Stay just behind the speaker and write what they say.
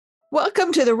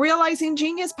Welcome to the Realizing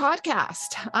Genius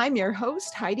podcast. I'm your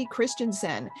host, Heidi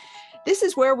Christensen. This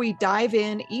is where we dive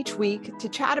in each week to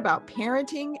chat about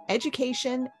parenting,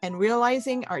 education, and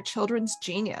realizing our children's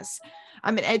genius.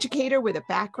 I'm an educator with a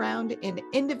background in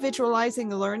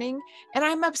individualizing learning, and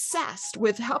I'm obsessed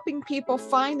with helping people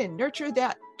find and nurture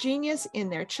that genius in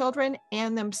their children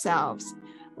and themselves.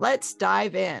 Let's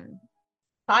dive in.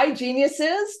 Hi,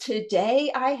 geniuses. Today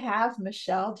I have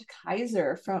Michelle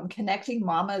DeKeyser from Connecting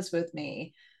Mamas with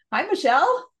me. Hi,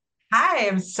 Michelle. Hi,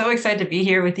 I'm so excited to be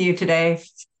here with you today.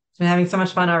 Been having so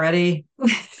much fun already.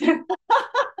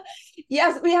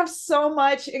 Yes, we have so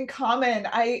much in common.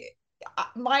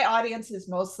 My audience is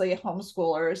mostly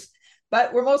homeschoolers,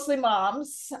 but we're mostly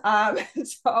moms. I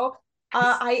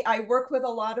work with a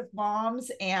lot of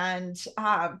moms, and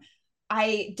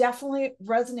I definitely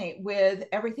resonate with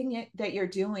everything that you're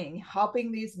doing,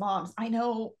 helping these moms. I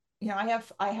know, I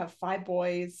have five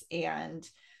boys, and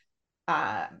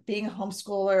being a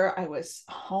homeschooler, I was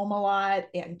home a lot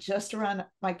and just around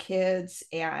my kids,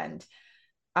 and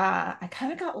I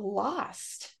kind of got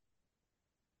lost.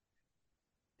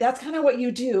 That's kind of what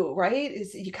you do, right?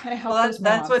 Is you kind of help Well, those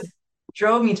that's what moms.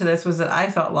 drove me to this was that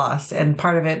I felt lost. And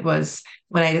part of it was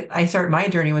when I started my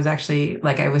journey was actually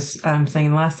like I was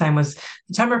saying last time was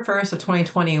September 1st of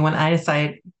 2020 when I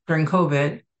decided during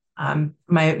COVID,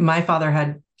 my father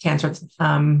had cancer,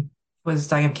 was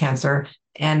dying of cancer,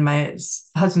 and my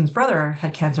husband's brother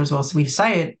had cancer as well. So we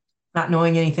decided, not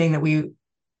knowing anything, that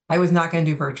I was not going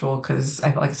to do virtual because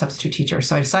I felt like a substitute teacher.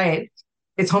 So I decided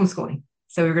it's homeschooling.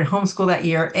 So we were going to homeschool that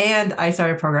year, and I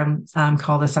started a program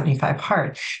called the 75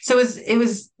 Hard. So it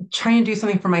was trying to do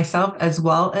something for myself as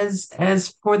well as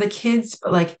for the kids.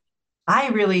 But like, I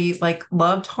really like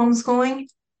loved homeschooling,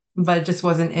 but it just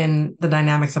wasn't in the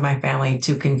dynamics of my family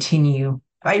to continue.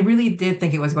 I really did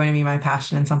think it was going to be my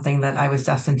passion and something that I was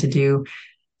destined to do.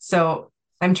 So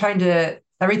I'm trying to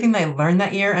everything that I learned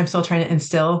that year, I'm still trying to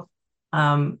instill.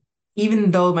 Um,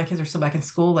 Even though my kids are still back in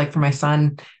school, like for my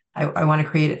son, I want to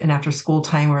create an after school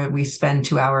time where we spend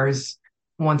 2 hours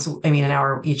an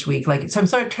hour each week. Like, so I'm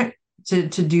sort of trying to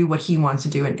do what he wants to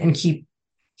do and keep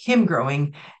him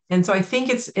growing. And so I think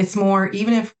it's more,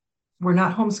 even if we're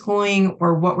not homeschooling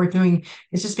or what we're doing,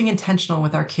 it's just being intentional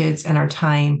with our kids and our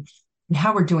time and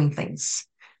how we're doing things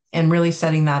and really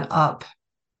setting that up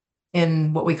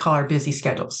in what we call our busy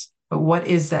schedules. But what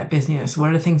is that busyness?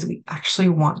 What are the things that we actually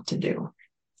want to do?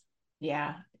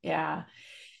 Yeah, yeah.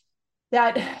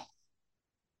 That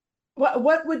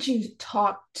what would you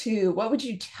talk to? What would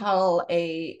you tell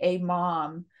a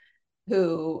mom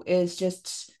who is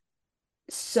just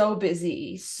so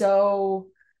busy, so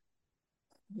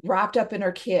wrapped up in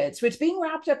her kids, which being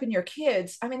wrapped up in your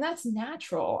kids, I mean, that's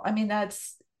natural. I mean,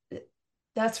 that's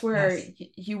where Yes.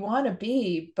 you want to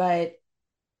be, but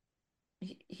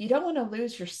you don't want to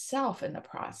lose yourself in the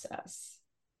process.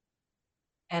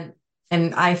 And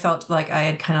and I felt like I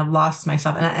had kind of lost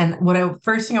myself. And what I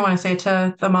first thing I want to say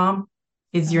to the mom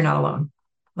is you're Uh, not alone.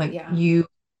 Like yeah, you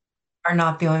are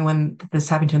not the only one that this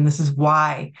happened to. And this is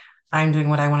why I'm doing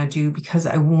what I want to do because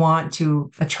I want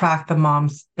to attract the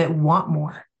moms that want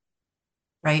more,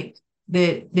 right?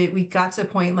 That we got to a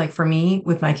point like for me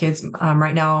with my kids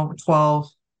right now, 12,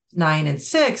 9, and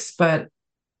 6, but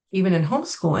even in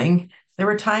homeschooling, there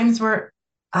were times where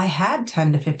I had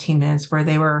 10 to 15 minutes where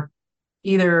they were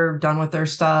either done with their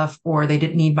stuff or they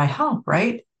didn't need my help,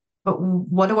 right? But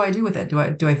what do I do with it?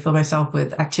 Do I fill myself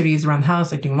with activities around the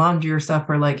house, like doing laundry or stuff,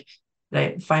 or like did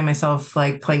I find myself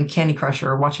like playing Candy Crush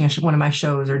or watching one of my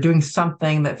shows or doing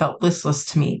something that felt listless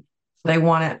to me? That I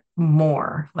wanted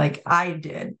more, like I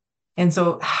did. And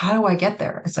so, how do I get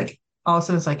there? It's like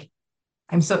also, it's like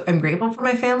I'm grateful for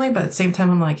my family, but at the same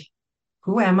time, I'm like,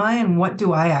 who am I and what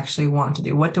do I actually want to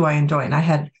do? What do I enjoy? And I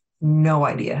had no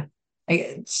idea.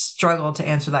 I struggled to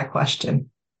answer that question.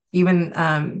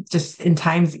 Even just in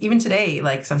times, even today,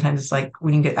 like sometimes it's like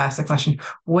when you get asked the question,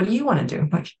 what do you want to do?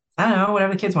 Like, I don't know,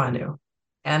 whatever the kids want to do.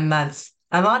 And that's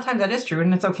a lot of times that is true.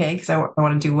 And it's okay because I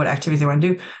want to do what activities I want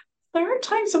to do. There are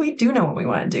times that we do know what we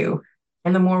want to do.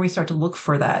 And the more we start to look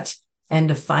for that and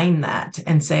define that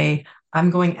and say, I'm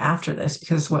going after this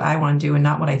because it's what I want to do and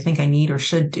not what I think I need or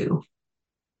should do,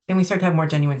 then we start to have more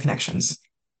genuine connections.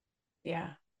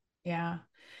 yeah, yeah.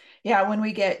 Yeah, when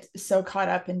we get so caught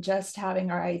up in just having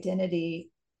our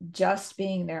identity, just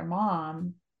being their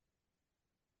mom,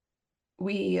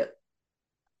 we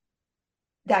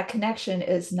that connection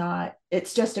is not,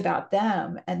 it's just about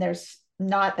them. And there's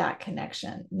not that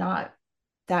connection, not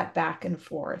that back and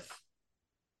forth.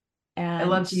 I And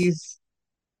love to use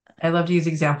I love to use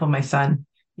the example of my son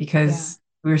yeah, because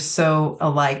we're so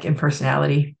alike in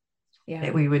personality. Yeah.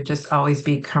 that we would just always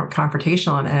be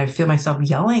confrontational. And I feel myself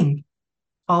yelling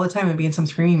all the time and be in some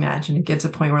screaming match. And it gets to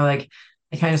a point where like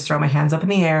I kind of just throw my hands up in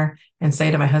the air and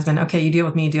say to my husband, okay, you deal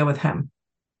with me, deal with him.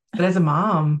 But as a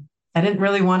mom, I didn't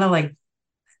really want to like,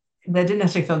 that didn't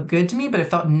necessarily feel good to me, but it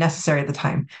felt necessary at the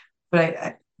time. But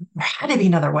there had to be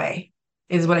another way,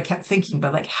 is what I kept thinking.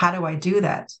 But like, how do I do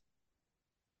that?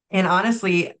 And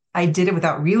honestly, I did it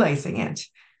without realizing it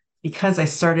because I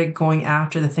started going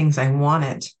after the things I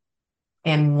wanted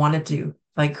and wanted to,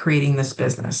 like creating this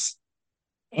business.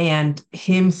 And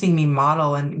him seeing me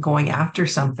model and going after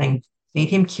something made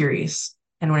him curious.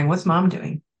 And wondering, what's mom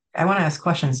doing? I want to ask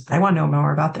questions. I want to know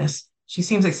more about this. She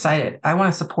seems excited. I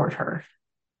want to support her.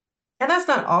 And that's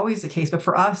not always the case, but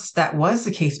for us, that was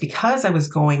the case because I was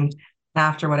going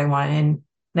after what I wanted. And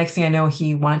next thing I know,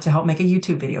 he wanted to help make a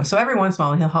YouTube video. So every once in a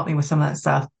while, he'll help me with some of that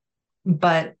stuff.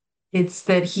 But it's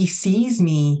that he sees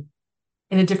me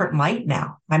in a different light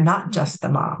now. I'm not just the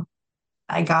mom.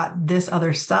 I got this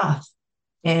other stuff.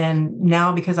 And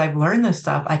now, because I've learned this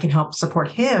stuff, I can help support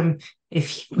him if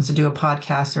he wants to do a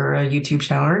podcast or a YouTube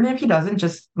channel. And if he doesn't,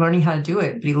 just learning how to do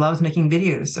it. But he loves making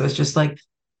videos. So it's just like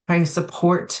trying to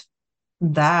support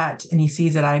that. And he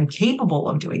sees that I'm capable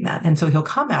of doing that. And so he'll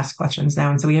come ask questions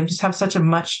now. And so we just have such a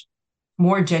much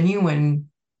more genuine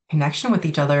connection with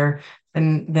each other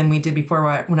than we did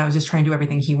before when I was just trying to do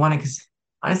everything he wanted. Because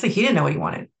honestly, he didn't know what he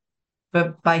wanted.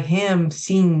 But by him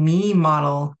seeing me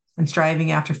model and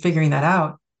striving after figuring that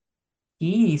out,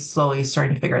 he's slowly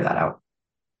starting to figure that out.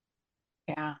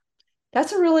 Yeah.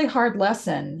 That's a really hard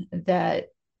lesson that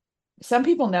some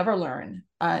people never learn.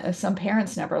 Some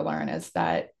parents never learn, is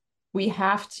that we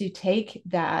have to take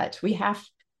that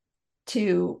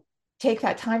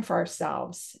time for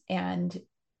ourselves and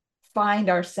find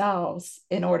ourselves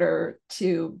in order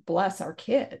to bless our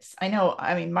kids. I know,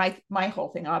 I mean, my whole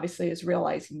thing obviously is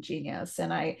realizing genius.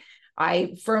 And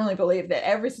I firmly believe that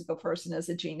every single person is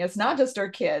a genius, not just our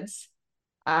kids.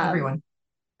 Everyone.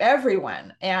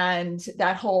 Everyone. And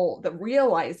the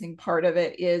realizing part of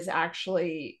it is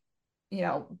actually,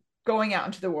 going out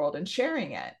into the world and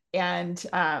sharing it. And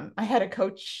I had a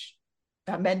coach,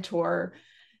 a mentor,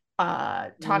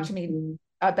 talk to me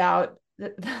about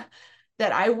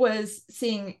that I was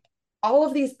seeing all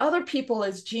of these other people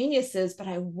as geniuses, but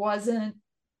I wasn't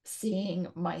seeing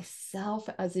myself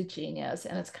as a genius.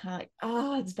 And it's kind of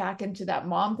like, it's back into that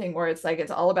mom thing where it's like,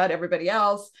 it's all about everybody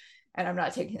else. And I'm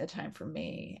not taking the time for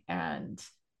me. And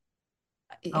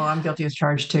yeah. Oh, I'm guilty as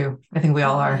charged too. I think we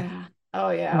all are. Yeah. Oh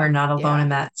yeah. We're not alone in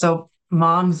that. So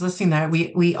moms listening to that,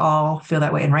 we all feel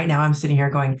that way. And right now I'm sitting here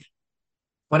going,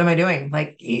 what am I doing?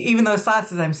 Like, even those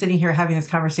thoughts as I'm sitting here having this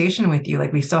conversation with you,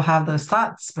 like we still have those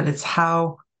thoughts, but it's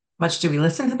how much do we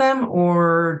listen to them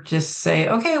or just say,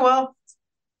 okay, well,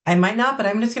 I might not, but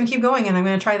I'm just going to keep going and I'm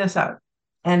going to try this out.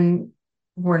 And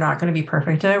we're not going to be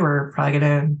perfect today. We're probably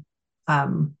going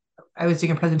to, I was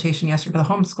doing a presentation yesterday for the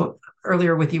homeschool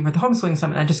earlier with you for the homeschooling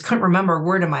summit. I just couldn't remember a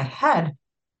word in my head.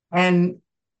 And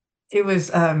it was,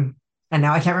 and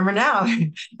now I can't remember now,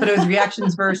 but it was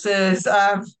reactions versus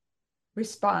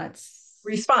response.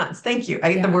 Response. Thank you.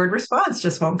 The word response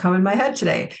just won't come in my head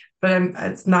today, but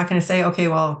it's not going to say, okay,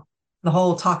 well, the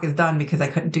whole talk is done because I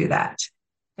couldn't do that.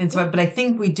 And so, but I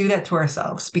think we do that to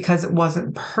ourselves because it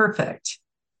wasn't perfect.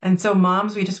 And so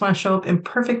moms, we just want to show up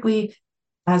imperfectly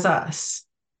as us,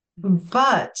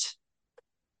 but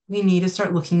we need to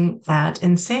start looking at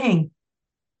and saying,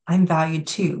 I'm valued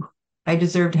too. I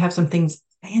deserve to have some things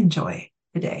I enjoy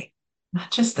today,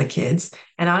 not just the kids.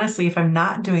 And honestly, if I'm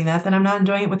not doing that, then I'm not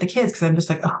enjoying it with the kids because I'm just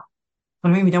like, oh,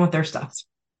 when are we be done with their stuff?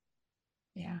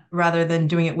 Yeah. Rather than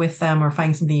doing it with them or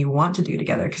finding something you want to do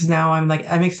together. Because now I'm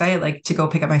excited, like to go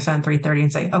pick up my son at 3:30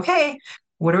 and say, okay,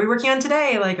 what are we working on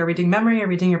today? Like, are we doing memory? Are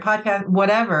we doing your podcast?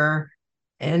 Whatever.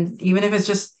 And even if it's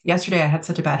just yesterday, I had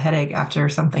such a bad headache after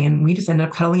something and we just ended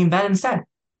up cuddling in bed instead.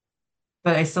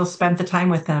 But I still spent the time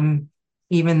with him,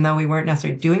 even though we weren't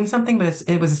necessarily doing something, but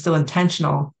it was still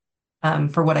intentional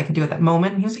for what I could do at that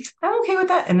moment. And he was like, I'm okay with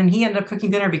that. And then he ended up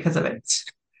cooking dinner because of it.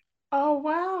 Oh,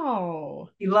 wow.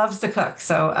 He loves to cook.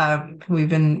 So we've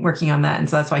been working on that. And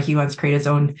so that's why he wants to create his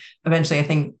own, eventually, I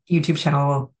think, YouTube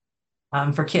channel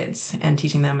for kids and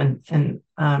teaching them and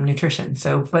nutrition.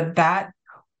 So, but that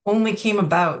only came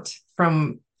about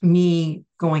from me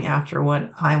going after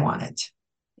what I wanted.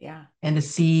 Yeah. And to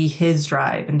see his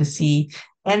drive and to see,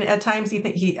 and at times he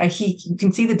you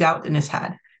can see the doubt in his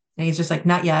head. And he's just like,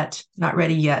 not yet, not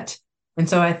ready yet. And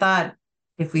so I thought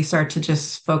if we start to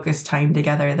just focus time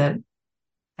together, that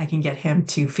I can get him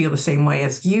to feel the same way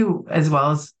as you, as well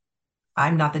as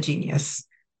I'm not the genius,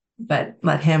 but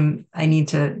I need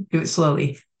to do it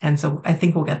slowly. And so I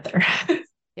think we'll get there.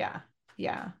 Yeah.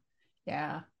 Yeah.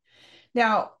 Yeah.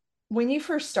 Now, when you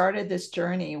first started this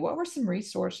journey, what were some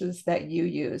resources that you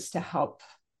used to help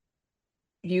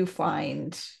you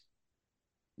find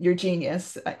your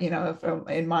genius,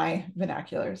 in my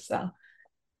vernacular?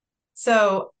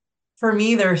 So for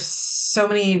me, there's so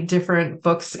many different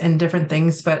books and different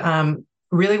things, but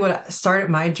really what started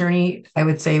my journey, I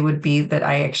would say would be that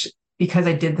I actually, because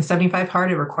I did the 75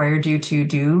 hard, it required you to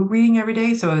do reading every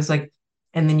day. So I was like,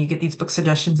 and then you get these book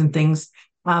suggestions and things.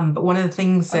 But one of the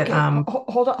things that,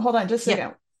 Okay, hold on just a yeah,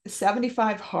 second.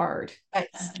 75 hard. I,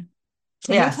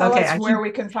 Can you yes, tell okay. us where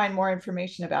we can find more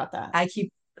information about that? I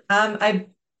keep, I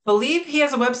believe he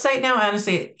has a website now.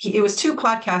 Honestly, it was two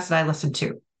podcasts that I listened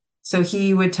to. So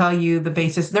he would tell you the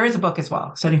basis. There is a book as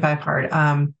well, 75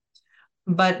 Hard.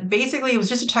 But basically, it was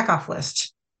just a checkoff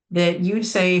list that you'd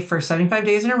say for 75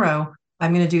 days in a row,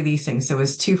 I'm going to do these things. So it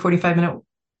was two 45-minute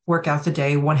workouts a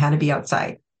day. One had to be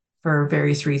outside for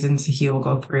various reasons he will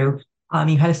go through.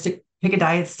 You had to pick a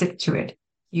diet, stick to it.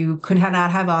 You could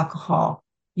not have alcohol.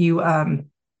 You had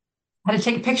to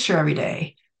take a picture every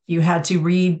day. You had to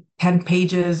read 10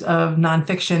 pages of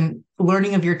nonfiction,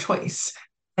 learning of your choice.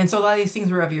 And so a lot of these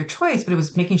things were of your choice, but it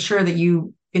was making sure that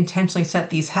you intentionally set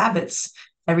these habits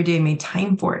every day and made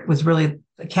time for it was really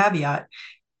the caveat.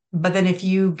 But then if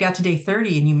you got to day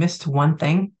 30 and you missed one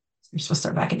thing, you're supposed to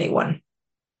start back at day one.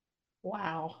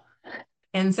 Wow.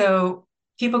 And so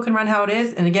people can run how it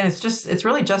is. And again, it's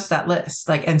really just that list.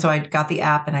 Like, and so I got the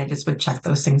app and I just would check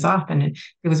those things off. And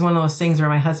it was one of those things where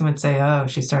my husband would say, oh,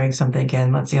 she's starting something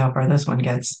again. Let's see how far this one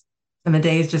gets. And the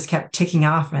days just kept ticking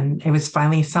off. And it was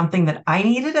finally something that I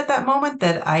needed at that moment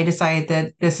that I decided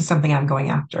that this is something I'm going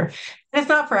after. And it's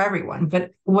not for everyone,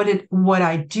 but what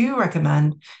I do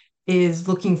recommend is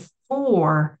looking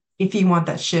for, if you want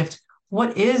that shift,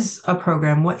 what is a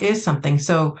program? What is something?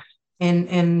 So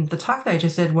in the talk that I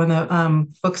just did, one of the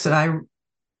books that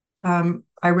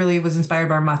I really was inspired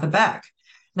by Martha Beck.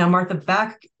 Now, Martha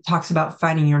Beck talks about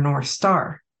finding your North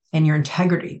Star and your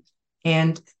integrity.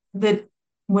 And that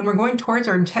when we're going towards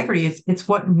our integrity, it's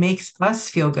what makes us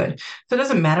feel good. So it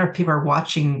doesn't matter if people are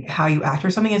watching how you act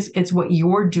or something, it's what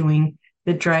you're doing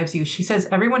that drives you. She says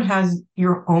everyone has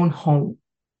your own home.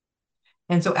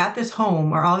 And so at this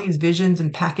home are all these visions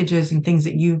and packages and things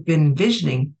that you've been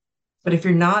envisioning. But if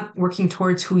you're not working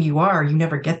towards who you are, you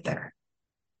never get there.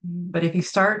 But if you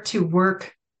start to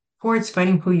work towards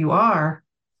finding who you are,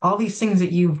 all these things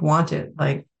that you've wanted,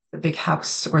 like the big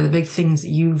house or the big things that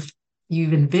you've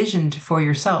envisioned for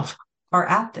yourself, are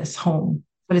at this home.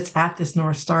 But it's at this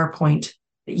North Star point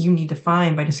that you need to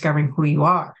find by discovering who you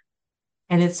are.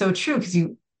 And it's so true because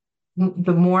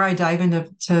the more I dive into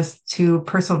to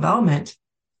personal development,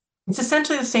 it's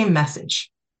essentially the same message,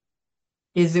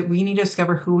 is that we need to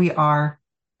discover who we are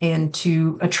and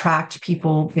to attract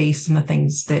people based on the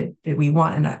things that we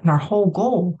want. And our whole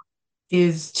goal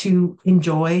is to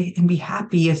enjoy and be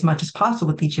happy as much as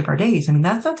possible with each of our days. I mean,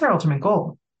 that's our ultimate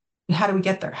goal. And how do we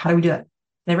get there? How do we do that?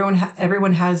 And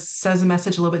everyone says a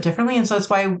message a little bit differently. And so that's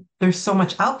why there's so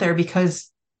much out there,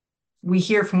 because we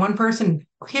hear from one person,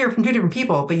 hear from two different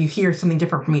people, but you hear something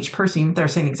different from each person. They're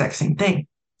saying the exact same thing.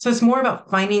 So it's more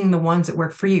about finding the ones that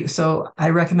work for you. So I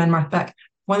recommend Martha Beck.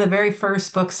 One of the very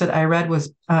first books that I read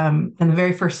was, and the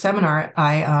very first seminar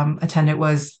I attended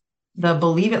was the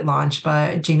Believe It launch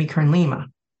by Jamie Kern Lima.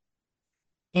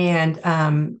 And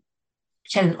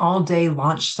she had an all-day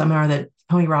launch seminar that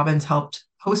Tony Robbins helped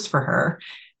host for her.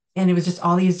 And it was just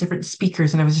all these different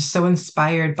speakers. And I was just so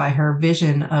inspired by her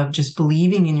vision of just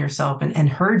believing in yourself and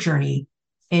her journey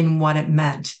in what it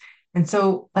meant. And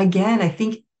so again, I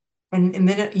think, and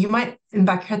then you might in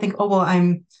back here think, oh, well,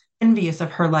 I'm envious of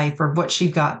her life or what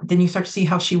she got. Then you start to see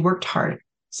how she worked hard.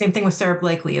 Same thing with Sarah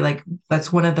Blakely. Like,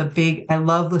 that's one of the I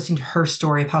love listening to her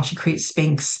story of how she creates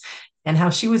Spanx and how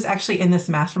she was actually in this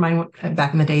mastermind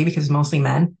back in the day, because mostly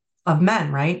men,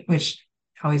 right? Which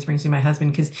always brings me my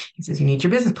husband, because he says, you need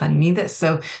your business plan, you need this.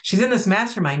 So she's in this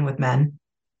mastermind with men,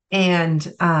 and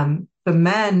the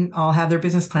men all have their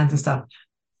business plans and stuff.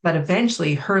 But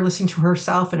eventually her listening to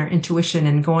herself and her intuition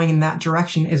and going in that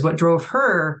direction is what drove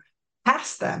her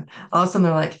past them. All of a sudden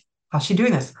they're like, how's she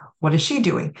doing this? What is she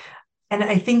doing? And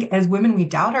I think as women, we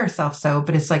doubt ourselves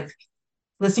but it's like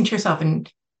listening to yourself.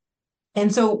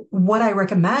 And so what I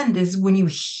recommend is, when you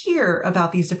hear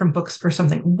about these different books or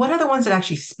something, what are the ones that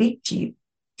actually speak to you?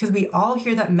 Because we all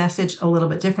hear that message a little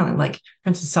bit differently. Like, for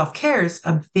instance, self-care is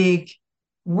a big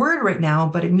word right now,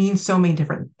 but it means so many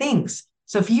different things.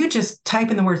 So if you just type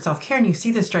in the word self-care and you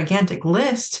see this gigantic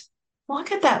list,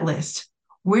 look at that list.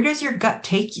 Where does your gut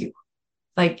take you?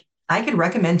 Like, I could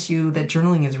recommend to you that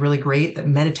journaling is really great, that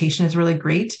meditation is really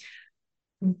great,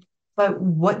 but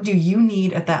what do you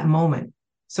need at that moment?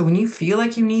 So when you feel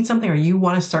like you need something or you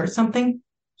want to start something,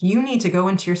 you need to go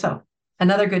into yourself.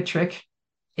 Another good trick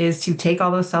is to take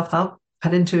all those self-help,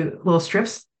 cut into little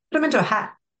strips, put them into a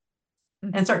hat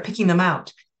and start picking them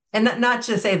out. And not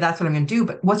to say that's what I'm going to do,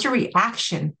 but what's your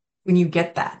reaction when you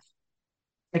get that?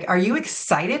 Like, are you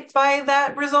excited by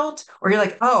that result? Or you're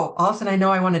like, oh, all of a sudden I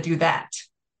know I want to do that.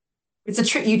 It's a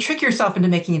trick. You trick yourself into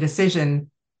making a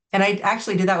decision. And I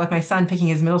actually did that with my son picking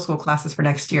his middle school classes for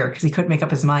next year because he couldn't make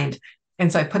up his mind.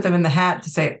 And so I put them in the hat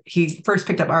to say, he first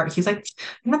picked up art. He's like,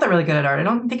 I'm not that really good at art. I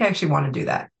don't think I actually want to do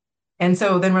that. And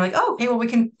so then we're like, oh, okay, well, we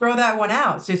can throw that one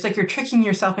out. So it's like you're tricking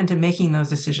yourself into making those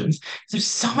decisions. There's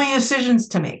so many decisions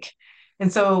to make.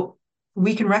 And so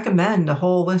we can recommend a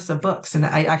whole list of books. And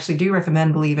I actually do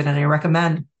recommend Believe It. And I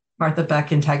recommend Martha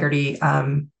Beck Integrity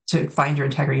to find your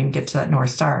integrity and get to that North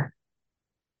Star.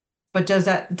 But does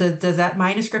that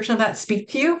my description of that speak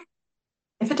to you?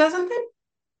 If it doesn't, then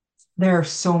there are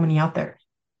so many out there.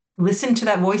 Listen to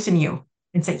that voice in you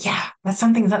and say, yeah, that's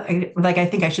something that I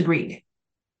think I should read,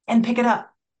 and pick it up.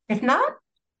 If not,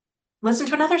 listen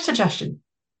to another suggestion.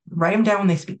 Write them down when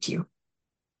they speak to you.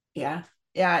 Yeah.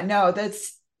 Yeah. No,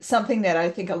 that's something that I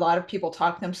think a lot of people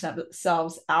talk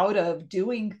themselves out of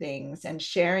doing things and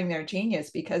sharing their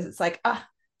genius because it's like,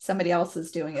 somebody else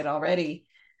is doing it already.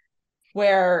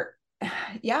 Where,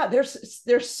 yeah,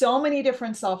 there's so many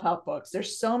different self-help books.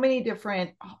 There's so many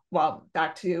different, well,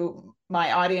 back to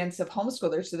my audience of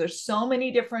homeschoolers. So there's so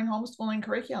many different homeschooling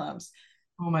curriculums.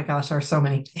 Oh my gosh, there are so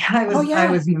many. Yeah.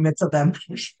 I was in the midst of them.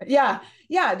 Yeah.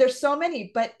 Yeah. There's so many,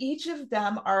 but each of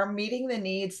them are meeting the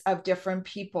needs of different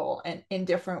people and in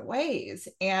different ways.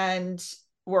 And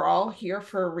we're all here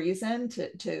for a reason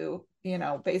to,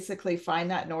 basically find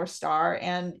that North Star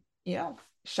and,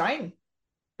 shine.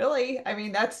 Really, I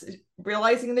mean, that's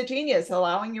realizing the genius,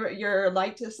 allowing your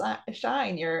light to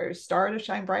shine, your star to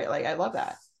shine brightly. I love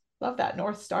that. Love that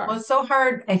North Star. Well, it's so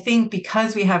hard, I think,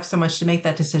 because we have so much to make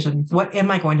that decision. What am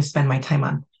I going to spend my time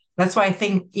on? That's why I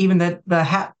think even the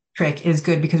hat trick is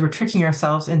good because we're tricking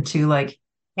ourselves into like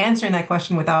answering that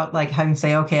question without like having to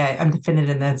say, okay, I'm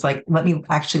definitive. And then it's like, let me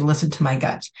actually listen to my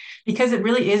gut because it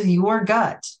really is your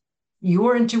gut,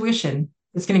 your intuition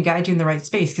that's going to guide you in the right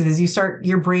space. Because as you start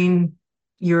your brain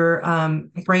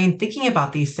thinking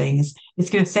about these things, it's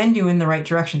going to send you in the right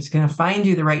direction. It's going to find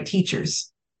you the right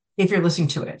teachers if you're listening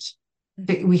to it.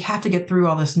 We have to get through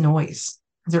all this noise.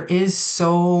 There is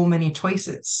so many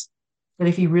choices. But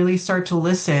if you really start to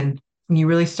listen and you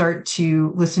really start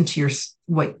to listen to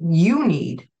what you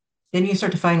need, then you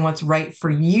start to find what's right for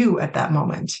you at that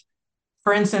moment.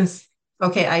 For instance,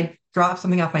 okay, I dropped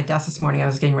something off my desk this morning. I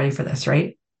was getting ready for this,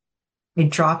 right? I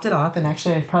dropped it off, and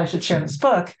actually I probably should share this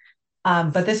book.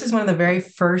 But this is one of the very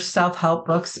first self-help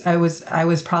books. I was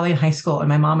probably in high school, and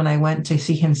my mom and I went to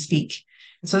see him speak.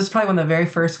 So this is probably one of the very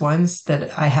first ones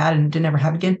that I had and didn't ever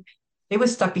have again. It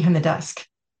was stuck behind the desk.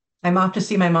 I'm off to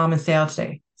see my mom in Sale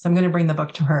today, so I'm going to bring the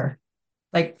book to her.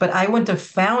 But I wouldn't have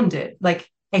found it.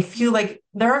 I feel like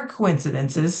there are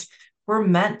coincidences. We're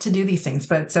meant to do these things.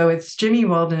 But so it's Jimmy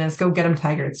Wilderness, Go Get 'Em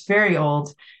Tiger. It's very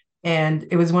old. And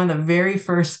it was one of the very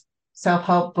first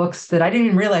self-help books that I didn't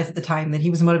even realize at the time that he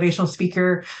was a motivational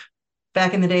speaker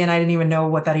back in the day. And I didn't even know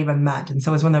what that even meant. And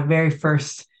so it was one of the very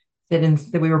first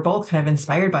that we were both kind of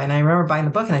inspired by. And I remember buying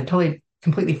the book and I totally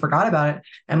completely forgot about it.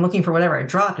 I'm looking for whatever I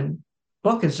dropped, and the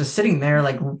book is just sitting there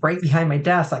like right behind my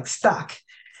desk, like stuck.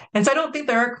 And so I don't think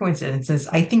there are coincidences.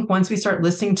 I think once we start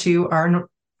listening to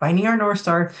finding our North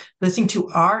Star, listening to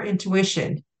our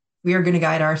intuition, we are going to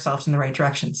guide ourselves in the right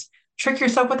directions. Trick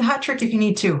yourself with the hat trick if you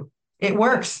need to. It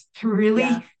works. It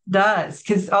really does.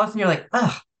 Because all of a sudden you're like,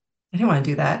 oh, I didn't want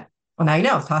to do that. Well, now you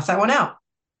know, toss that one out.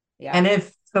 Yeah. And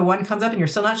if the one comes up and you're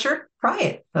still not sure, try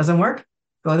it. Doesn't work,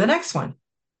 go to the next one.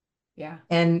 Yeah.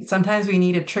 And sometimes we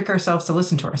need to trick ourselves to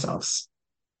listen to ourselves.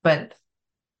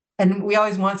 And we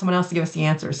always want someone else to give us the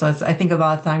answer. So I think a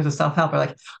lot of times with self-help, we're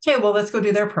like, okay, well, let's go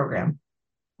do their program.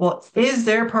 Well, is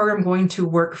their program going to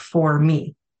work for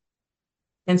me?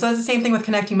 And so it's the same thing with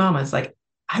connecting mamas. Like,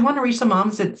 I want to reach the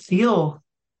moms that feel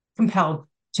compelled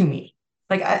to me.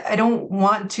 Like, I don't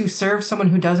want to serve someone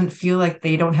who doesn't feel like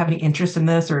they don't have any interest in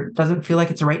this or doesn't feel like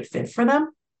it's a right fit for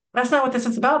them. That's not what this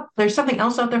is about. There's something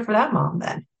else out there for that mom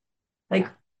then.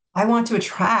 I want to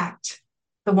attract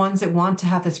the ones that want to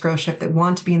have this growship, that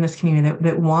want to be in this community,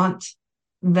 that want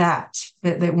that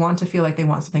want to feel like they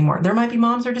want something more. There might be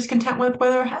moms that are just content with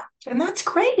where they're at, and that's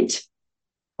great.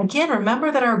 Again,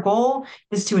 remember that our goal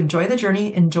is to enjoy the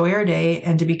journey, enjoy our day,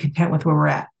 and to be content with where we're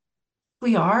at.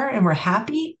 We are, and we're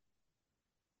happy.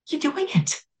 You're doing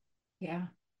it. Yeah.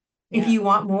 If you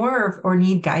want more or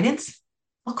need guidance,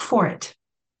 look for it.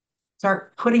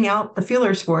 Start putting out the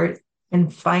feelers for it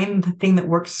and find the thing that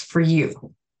works for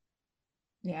you.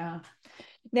 Yeah.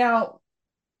 Now,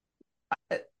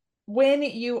 when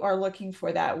you are looking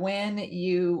for that, when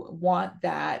you want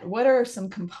that, what are some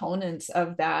components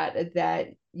of that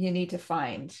you need to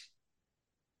find?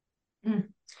 Mm.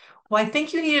 Well, I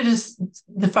think you need to just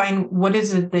define what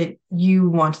is it that you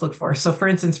want to look for. So, for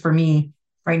instance, for me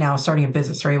right now, starting a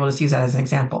business, right? We'll just use that as an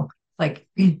example. Like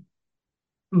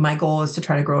my goal is to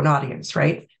try to grow an audience,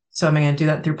 right? So am I going to do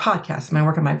that through podcasts? Am I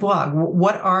work on my blog?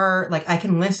 What are like, I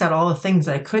can list out all the things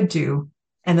that I could do.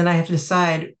 And then I have to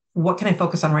decide what can I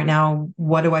focus on right now?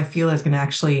 What do I feel is going to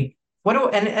actually, what do,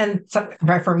 and so,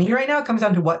 right, for me right now, it comes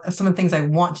down to what some of the things I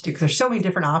want to do, because there's so many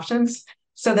different options.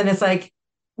 So then it's like,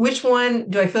 which one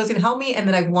do I feel is going to help me? And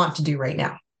then I want to do right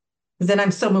now. Because then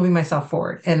I'm still moving myself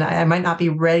forward. And I might not be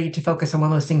ready to focus on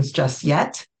one of those things just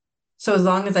yet. So as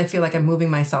long as I feel like I'm moving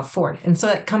myself forward. And so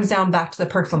it comes down back to the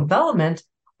personal development,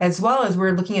 as well as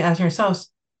we're looking at asking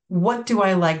ourselves, what do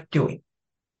I like doing?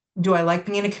 Do I like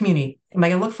being in a community? Am I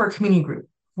going to look for a community group?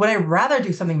 Would I rather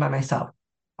do something by myself?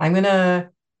 I'm going to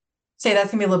say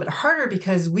that's going to be a little bit harder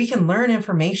because we can learn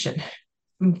information,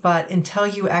 but until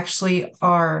you actually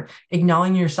are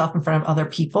acknowledging yourself in front of other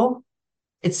people,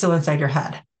 it's still inside your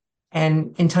head.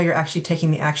 And until you're actually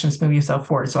taking the actions to move yourself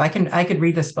forward. So I could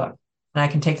read this book and I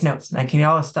can take notes and I can get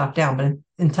all this stuff down. But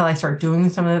until I start doing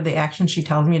some of the actions she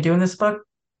tells me to do in this book,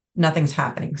 nothing's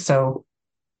happening. So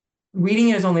reading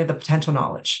it is only the potential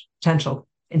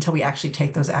until we actually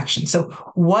take those actions. So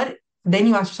then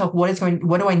you ask yourself,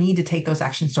 what do I need to take those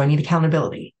actions? Do I need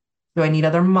accountability? Do I need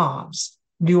other moms?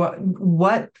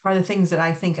 What are the things that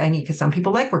I think I need? Because some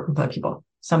people like working with other people.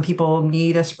 Some people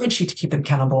need a spreadsheet to keep them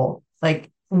accountable.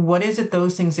 Like, what is it,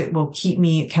 those things that will keep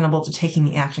me accountable to taking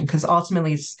the action? Because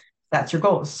ultimately that's your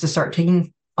goal, is to start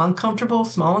taking small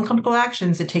uncomfortable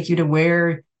actions that take you to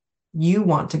where you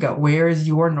want to go. Where is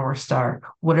your North Star?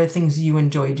 What are the things you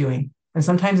enjoy doing? And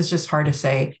sometimes it's just hard to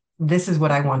say, this is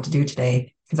what I want to do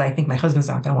today, because I think my husband's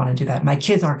not going to want to do that. My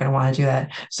kids aren't going to want to do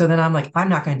that. So then I'm like, I'm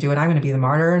not going to do it. I'm going to be the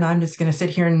martyr and I'm just going to sit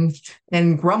here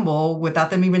and grumble without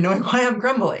them even knowing why I'm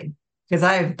grumbling. Because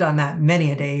I've done that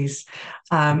many a days,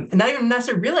 and not even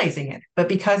necessarily realizing it, but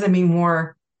because I'm being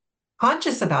more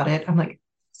conscious about it, I'm like,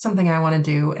 something I want to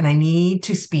do and I need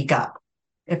to speak up.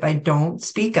 If I don't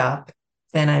speak up,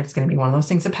 then it's going to be one of those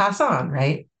things to pass on,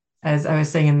 right? As I was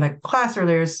saying in the class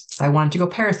earlier, I wanted to go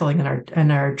parasailing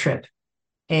in our trip.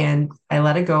 And I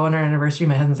let it go on our anniversary.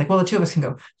 My husband's like, well, the two of us can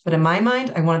go. But in my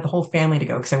mind, I wanted the whole family to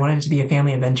go because I wanted it to be a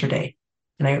family adventure day.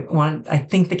 And I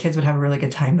think the kids would have a really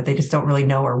good time, but they just don't really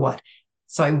know or what.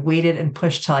 So I waited and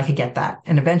pushed till I could get that.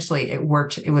 And eventually it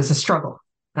worked. It was a struggle.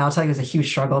 And I'll tell you, it was a huge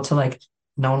struggle to like,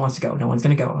 no one wants to go. No one's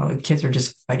going to go. All the kids are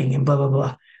just fighting and blah, blah,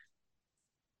 blah.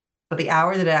 But the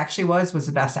hour that it actually was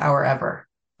the best hour ever.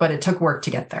 But it took work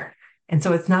to get there. And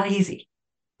so it's not easy,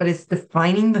 but it's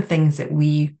defining the things that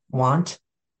we want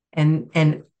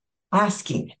and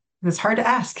asking. It's hard to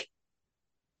ask.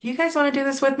 Do you guys want to do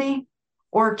this with me?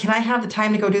 Or can I have the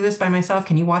time to go do this by myself?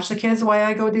 Can you watch the kids while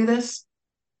I go do this?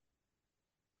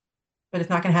 But it's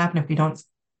not going to happen if we don't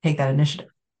take that initiative.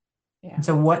 Yeah. And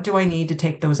so what do I need to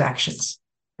take those actions?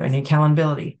 Do I need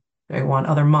accountability? Do I want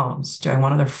other moms? Do I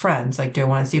want other friends? Like, do I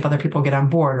want to see if other people get on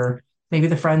board? Or maybe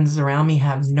the friends around me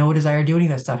have no desire to do any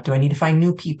of this stuff. Do I need to find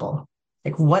new people?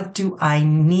 Like, what do I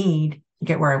need to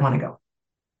get where I want to go?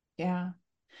 Yeah.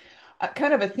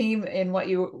 Kind of a theme in what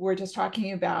you were just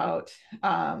talking about,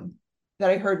 that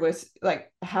I heard was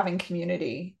like having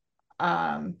community.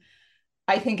 I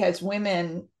think as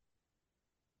women,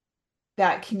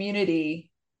 that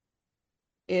community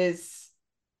is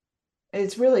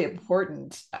really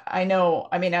important. I know,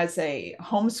 I mean, as a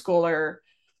homeschooler,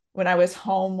 when I was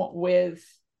home with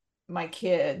my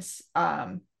kids,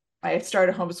 I had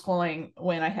started homeschooling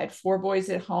when I had 4 boys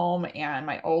at home, and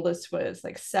my oldest was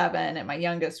like 7 and my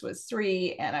youngest was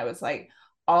 3. And I was like,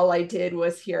 all I did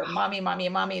was hear mommy, mommy,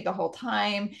 mommy the whole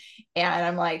time. And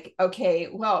I'm like, okay,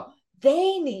 well,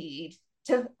 they need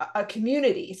a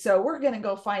community. So we're going to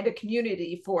go find a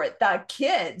community for the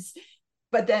kids.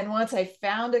 But then once I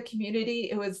found a community,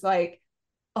 it was like,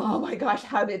 oh my gosh,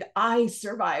 how did I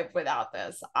survive without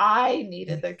this? I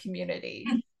needed the community.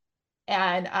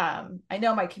 And I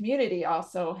know my community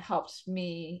also helped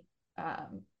me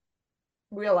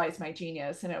realize my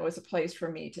genius, and it was a place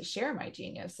for me to share my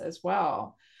genius as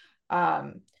well.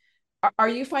 Are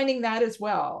you finding that as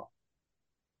well?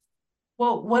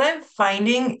 Well, what I'm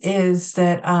finding is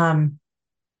that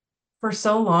for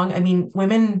so long, I mean,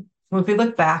 women, if we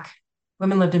look back,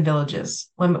 women lived in villages.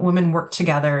 Women worked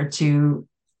together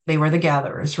they were the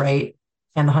gatherers, right?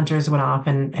 and the hunters went off.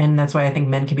 And that's why I think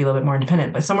men can be a little bit more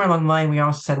independent. But somewhere along the line, we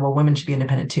also said, well, women should be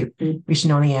independent too. We should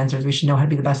know the answers. We should know how to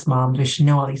be the best moms. We should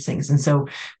know all these things. And so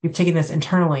we've taken this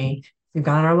internally. We've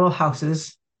gone in our little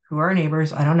houses. Who are our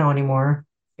neighbors? I don't know anymore.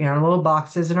 In our little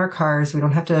boxes in our cars. We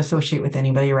don't have to associate with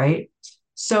anybody, right?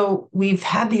 So we've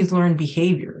had these learned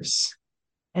behaviors.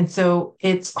 And so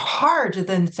it's hard to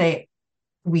then say,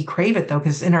 we crave it though,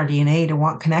 because it's in our DNA to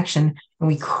want connection and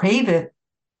we crave it.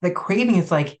 The craving is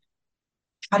like,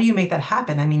 how do you make that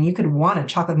happen? I mean, you could want a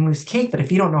chocolate mousse cake, but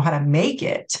if you don't know how to make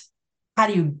it, how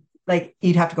do you, like,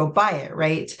 you'd have to go buy it,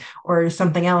 right? Or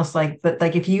something else like, but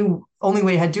like if you only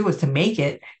way you had to do was to make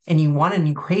it and you wanted and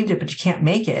you craved it, but you can't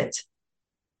make it,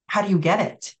 how do you get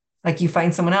it? Like you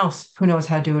find someone else who knows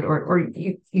how to do it, or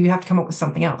you have to come up with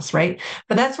something else, right?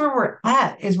 But that's where we're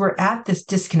at this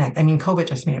disconnect. I mean, COVID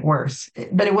just made it worse,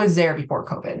 but it was there before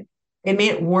COVID. It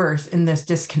made it worse in this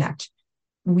disconnect.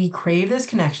 We crave this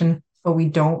connection, but we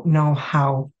don't know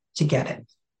how to get it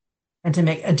and to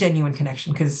make a genuine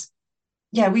connection. Because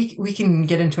yeah, we can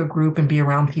get into a group and be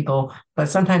around people, but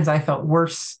sometimes I felt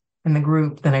worse in the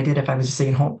group than I did if I was just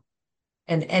staying home.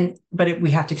 But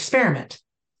we have to experiment.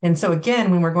 And so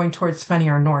again, when we're going towards finding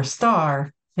our North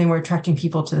Star, then we're attracting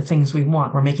people to the things we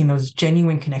want. We're making those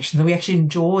genuine connections and we actually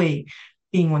enjoy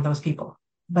being with those people.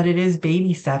 But it is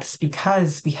baby steps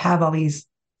because we have all these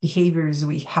behaviors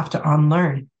we have to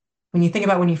unlearn. When you think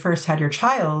about when you first had your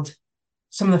child,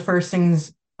 some of the first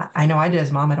things I know I did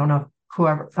as mom, I don't know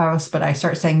whoever else, but I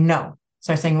start saying no.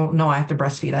 Start saying, well, no, I have to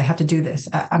breastfeed. I have to do this.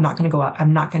 I'm not going to go out.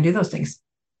 I'm not going to do those things.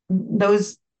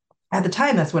 Those at the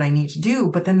time, that's what I need to do.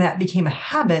 But then that became a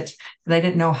habit that I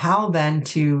didn't know how then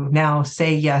to now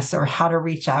say yes, or how to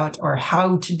reach out, or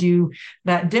how to do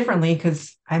that differently,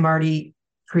 because I'm already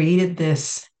created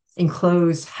this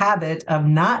enclosed habit of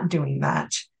not doing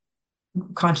that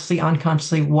consciously,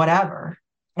 unconsciously, whatever.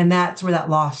 And that's where that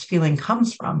lost feeling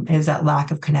comes from, is that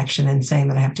lack of connection and saying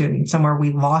that I have to, and somewhere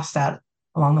we lost that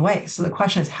along the way. So the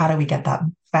question is, how do we get that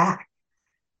back?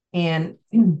 And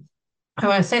I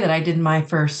want to say that I did my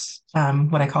first,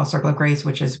 what I call Circle of Grace,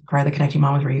 which is part of the Connecting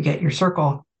Moms, where you get your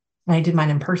circle. And I did mine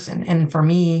in person. And for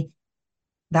me,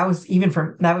 that was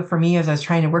for me, as I was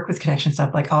trying to work with connection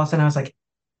stuff, like all of a sudden I was like,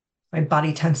 my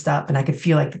body tensed up and I could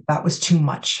feel like that was too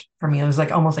much for me. It was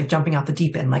like almost like jumping out the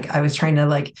deep end. Like I was trying to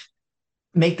like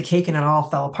make the cake and it all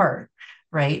fell apart.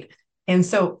 Right. And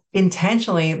so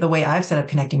intentionally, the way I've set up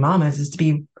Connecting Mamas is to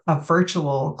be a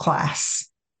virtual class.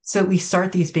 So we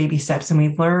start these baby steps and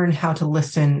we learn how to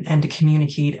listen and to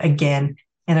communicate again.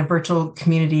 And a virtual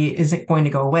community isn't going to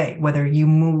go away, whether you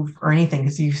move or anything,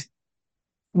 because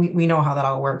we know how that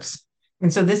all works.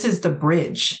 And so this is the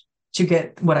bridge to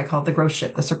get what I call the growth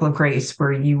ship, the Circle of Grace,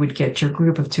 where you would get your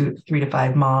group of 3 to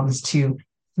 5 moms to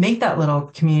make that little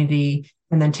community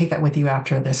and then take that with you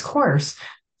after this course.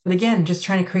 But again, just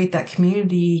trying to create that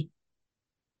community.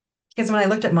 Because when I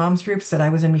looked at moms groups that I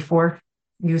was in before,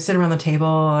 you sit around the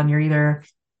table and you're either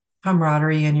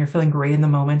camaraderie and you're feeling great in the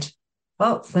moment.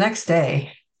 Well, it's the next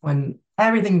day when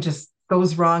everything just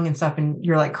goes wrong and stuff, and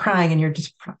you're like crying and you're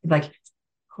just like,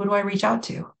 who do I reach out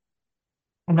to?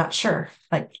 I'm not sure.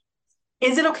 Like,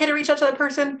 is it okay to reach out to that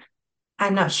person?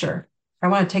 I'm not sure. I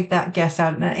want to take that guess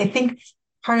out. And I think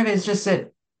part of it is just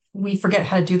that we forget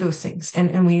how to do those things.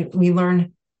 And we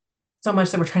learn so much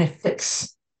that we're trying to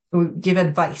fix, we give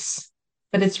advice.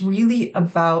 But it's really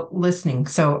about listening.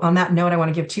 So on that note, I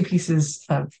want to give 2 pieces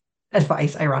of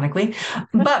advice, ironically.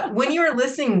 But when you are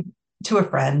listening to a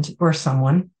friend or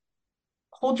someone,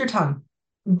 hold your tongue.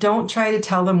 Don't try to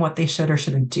tell them what they should or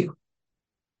shouldn't do.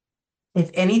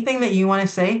 If anything that you want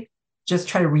to say, just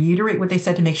try to reiterate what they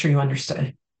said to make sure you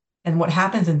understood. And what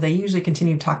happens is they usually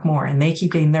continue to talk more and they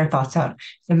keep getting their thoughts out.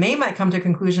 And they might come to a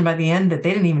conclusion by the end that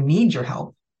they didn't even need your help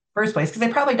in the first place, because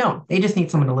they probably don't. They just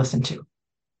need someone to listen to.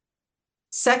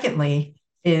 Secondly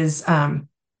is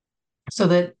so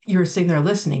that you're sitting there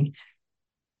listening.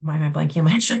 Why am I blanking on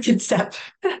my second step?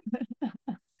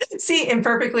 See,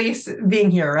 imperfectly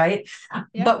being here, right?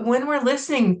 Yeah. But when we're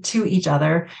listening to each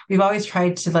other, we've always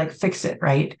tried to like fix it,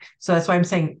 right? So that's why I'm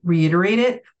saying reiterate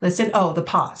it, listen. Oh, the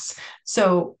pause.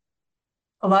 So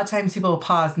a lot of times people will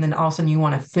pause and then all of a sudden you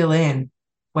want to fill in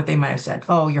what they might have said.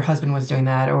 Oh, your husband was doing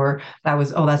that, or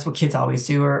that's what kids always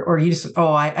do. Or you just,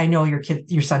 I know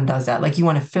your son does that. Like you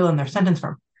want to fill in their sentence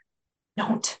from.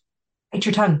 Don't bite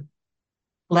your tongue.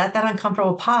 Let that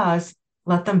uncomfortable pause.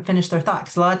 Let them finish their thought.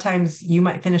 Because a lot of times you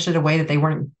might finish it a way that they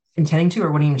weren't intending to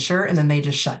or weren't even sure, and then they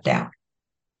just shut down.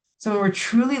 So when we're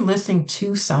truly listening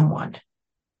to someone,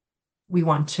 we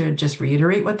want to just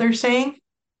reiterate what they're saying.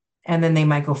 And then they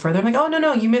might go further. I'm like, oh,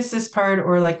 no, you missed this part.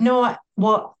 Or like, no,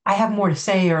 I have more to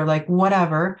say, or like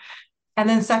whatever. And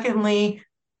then secondly,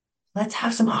 let's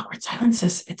have some awkward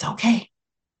silences. It's okay.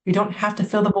 You don't have to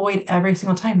fill the void every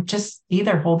single time. Just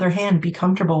either hold their hand, be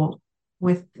comfortable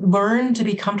learn to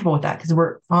be comfortable with that because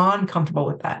we're uncomfortable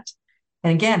with that.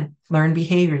 And again, learn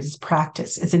behaviors, it's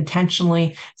practice. It's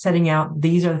intentionally setting out,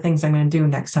 these are the things I'm going to do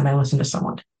next time I listen to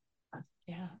someone.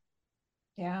 Yeah.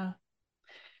 Yeah.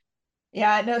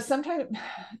 Yeah. No, sometimes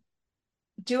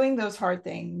doing those hard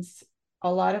things,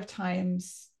 a lot of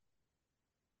times,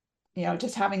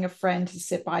 just having a friend to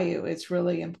sit by you is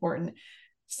really important.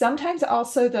 Sometimes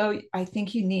also, though, I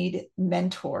think you need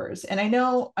mentors. And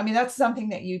that's something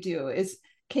that you do is,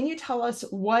 can you tell us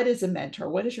what is a mentor?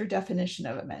 What is your definition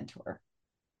of a mentor?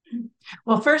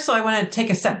 Well, first, so I want to take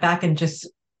a step back and just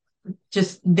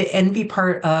the envy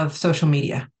part of social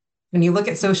media. When you look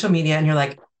at social media and you're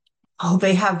like, oh,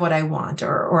 they have what I want,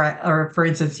 or for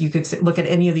instance, you could look at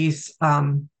any of these,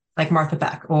 like Martha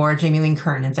Beck or Jamie Lynn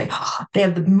Kern, and say, oh, they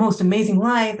have the most amazing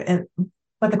life.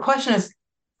 But the question is,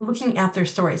 looking at their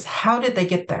stories, how did they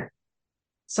get there?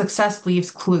 Success leaves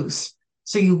clues.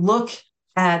 So you look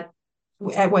at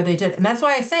what they did. And that's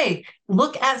why I say,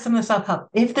 look at some of the self-help.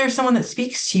 If there's someone that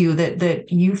speaks to you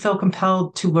that you feel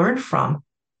compelled to learn from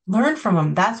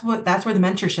them. That's where the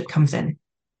mentorship comes in,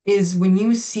 is when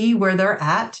you see where they're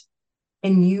at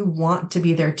and you want to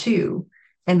be there too.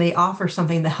 And they offer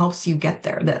something that helps you get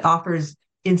there, that offers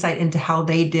insight into how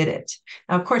they did it.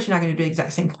 Now, of course, you're not going to do the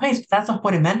exact same place, but that's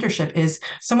what a mentorship is.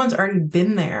 Someone's already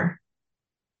been there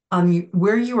on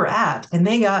where you were at, and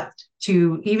they got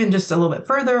to even just a little bit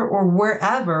further or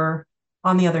wherever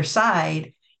on the other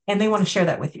side, and they want to share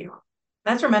that with you.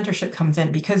 That's where mentorship comes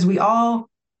in, because we all,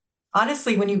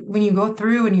 honestly, when you go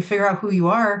through and you figure out who you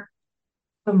are,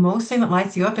 the most thing that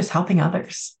lights you up is helping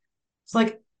others. It's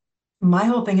like, my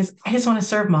whole thing is, I just want to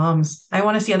serve moms. I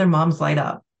want to see other moms light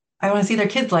up. I want to see their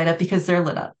kids light up because they're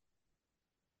lit up.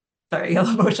 Sorry, a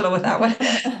little emotional with that one.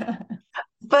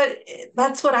 But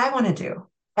that's what I want to do.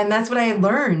 And that's what I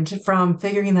learned from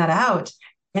figuring that out.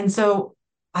 And so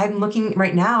I'm looking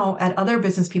right now at other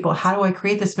business people. How do I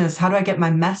create this business? How do I get my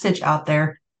message out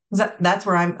there? That's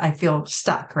where I feel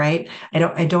stuck, right? I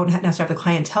don't necessarily have the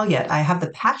clientele yet. I have the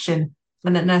passion,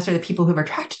 but not necessarily the people who've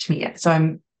attracted to me yet. So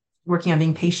I'm working on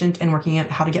being patient and working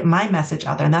at how to get my message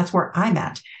out there. And that's where I'm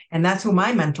at. And that's who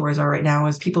my mentors are right now,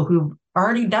 is people who've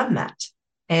already done that,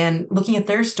 and looking at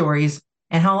their stories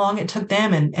and how long it took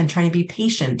them, and trying to be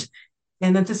patient.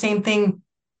 And that's the same thing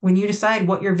when you decide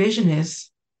what your vision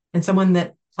is and someone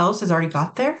that else has already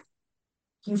got there,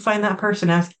 you find that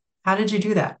person, ask, how did you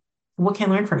do that? What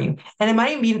can I learn from you? And it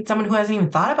might even be someone who hasn't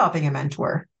even thought about being a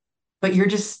mentor, but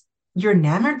you're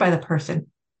enamored by the person.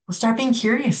 Well, start being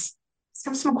curious. Ask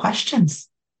them some questions.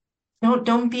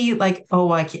 Don't be like,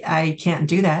 oh, I can't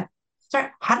do that.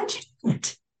 Start, how did you do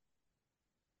it?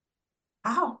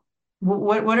 How?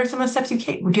 What are some of the steps you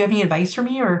take? Would you have any advice for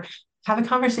me, or have a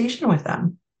conversation with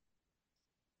them?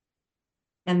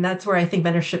 And that's where I think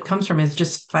mentorship comes from, is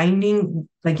just finding,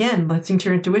 again, listening to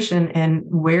your intuition, and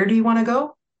where do you want to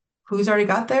go? Who's already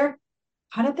got there?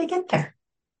 How did they get there?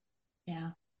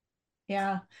 Yeah.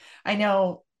 Yeah. I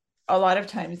know a lot of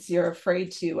times you're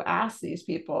afraid to ask these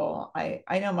people.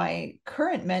 I know my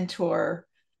current mentor,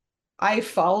 I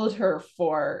followed her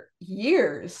for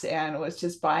years and was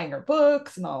just buying her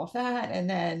books and all of that. And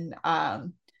then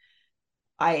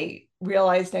I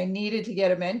realized I needed to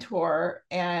get a mentor,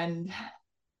 and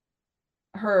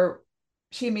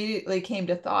she immediately came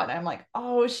to thought. I'm like,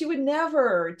 oh, she would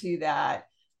never do that.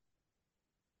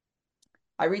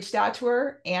 I reached out to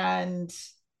her, and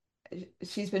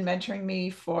she's been mentoring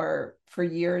me for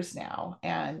years now.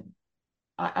 And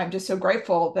I'm just so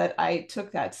grateful that I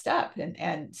took that step.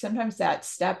 And sometimes that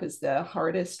step is the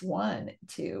hardest one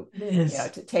to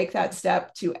take that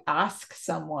step, to ask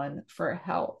someone for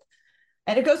help.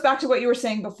 And it goes back to what you were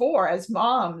saying before, as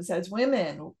moms, as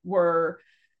women,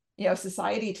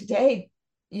 society today,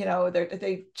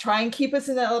 they try and keep us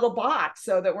in that little box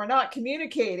so that we're not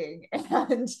communicating.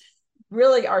 And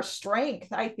really our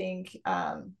strength, I think,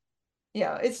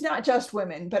 it's not just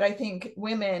women, but I think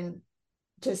women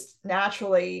just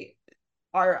naturally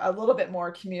are a little bit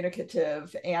more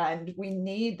communicative, and we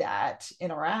need that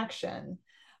interaction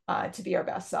to be our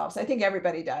best selves. I think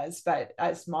everybody does, but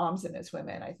as moms and as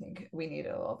women, I think we need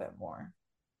it a little bit more.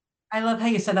 I love how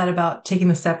you said that about taking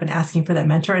the step and asking for that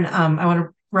mentor. And I want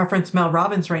to reference Mel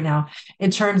Robbins right now,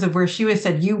 in terms of where she was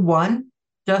said, you won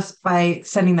just by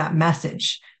sending that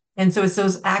message. And so it's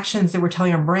those actions that we're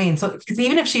telling our brain. So, because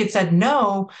even if she had said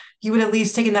no, you would at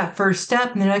least taken that first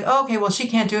step, and they're like, oh, okay, well, she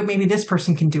can't do it. Maybe this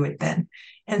person can do it then.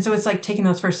 And so it's like taking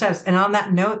those first steps. And on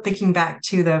that note, thinking back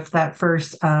to that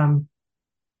first,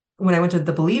 when I went to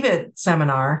the Believe It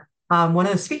seminar, one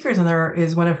of the speakers in there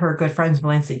is one of her good friends,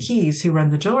 Valencia Keys, who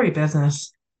runs the jewelry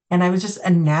business. And I was just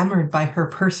enamored by her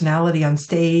personality on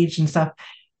stage and stuff.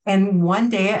 And one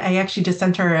day I actually just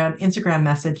sent her an Instagram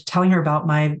message telling her about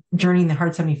my journey in the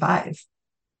Hard 75.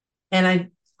 And I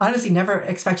honestly never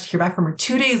expected to hear back from her.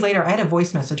 2 days later, I had a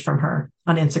voice message from her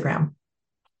on Instagram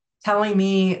telling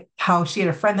me how she had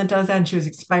a friend that does that and she was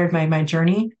inspired by my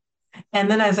journey. And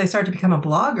then as I started to become a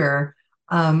blogger,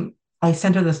 I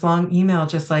sent her this long email,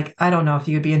 just like, I don't know if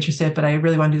you would be interested, but I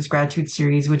really want to do this gratitude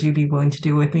series. Would you be willing to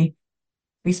do it with me?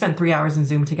 We spent 3 hours in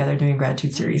Zoom together doing a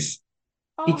gratitude series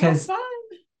Oh, how because fun.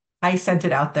 I sent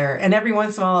it out there. And every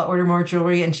once in a while, I order more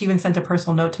jewelry. And she even sent a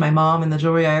personal note to my mom and the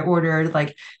jewelry I ordered.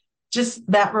 Like, just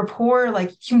that rapport,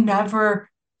 like, you never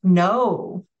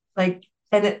know. Like,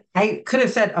 I could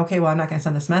have said, okay, well, I'm not going to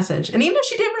send this message. And even if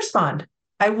she didn't respond,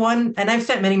 I won. And I've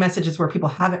sent many messages where people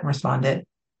haven't responded,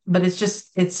 but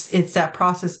it's that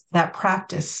process, that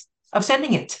practice of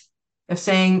sending it, of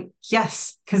saying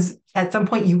yes, because at some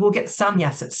point you will get some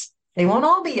yeses. They won't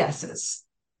all be yeses,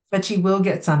 but you will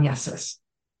get some yeses.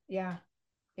 Yeah.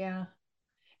 Yeah.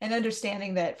 And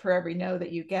understanding that for every no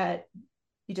that you get,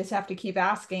 you just have to keep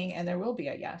asking and there will be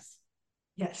a yes.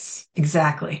 Yes,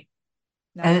 exactly.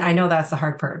 That's And I know that's the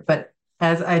hard part, but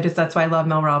that's why I love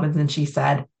Mel Robbins. And she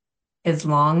said, as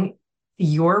long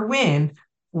your win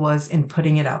was in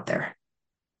putting it out there,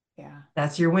 yeah.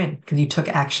 that's your win because you took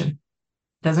action.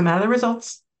 Doesn't matter the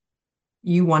results.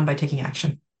 You won by taking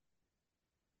action.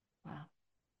 Wow.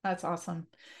 That's awesome.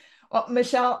 Well,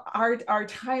 Michelle, our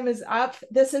time is up.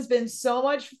 This has been so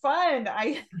much fun.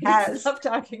 I Has love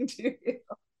talking to you.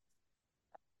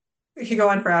 we could go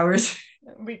on for hours.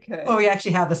 We could. Oh, we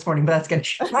actually have this morning, but that's good.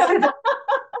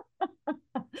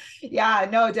 Yeah,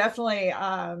 no, definitely.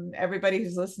 Everybody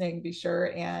who's listening, be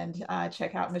sure and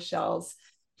check out Michelle's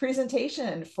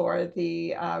presentation for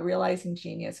the Realizing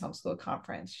Genius Homeschool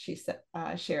Conference. She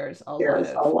shares a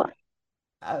lot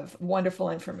of wonderful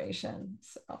information.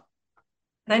 So,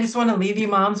 And I just want to leave you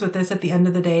moms with this at the end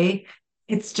of the day.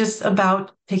 It's just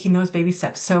about taking those baby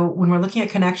steps. So when we're looking at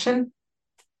connection,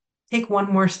 take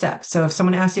one more step. So if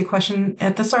someone asks you a question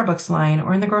at the Starbucks line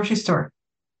or in the grocery store,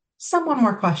 one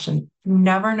more question. You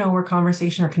never know where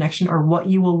conversation or connection or what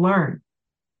you will learn.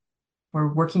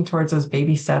 We're working towards those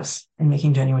baby steps and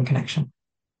making genuine connection.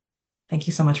 Thank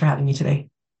you so much for having me today.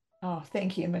 oh,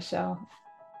 thank you, Michelle.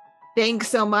 Thanks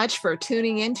so much for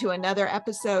tuning in to another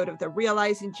episode of the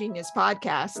Realizing Genius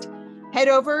podcast. Head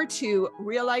over to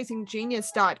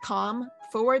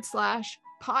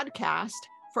realizinggenius.com/podcast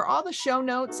for all the show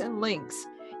notes and links,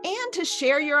 and to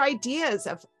share your ideas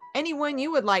of anyone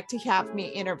you would like to have me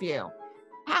interview.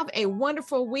 Have a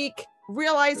wonderful week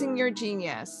realizing your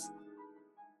genius.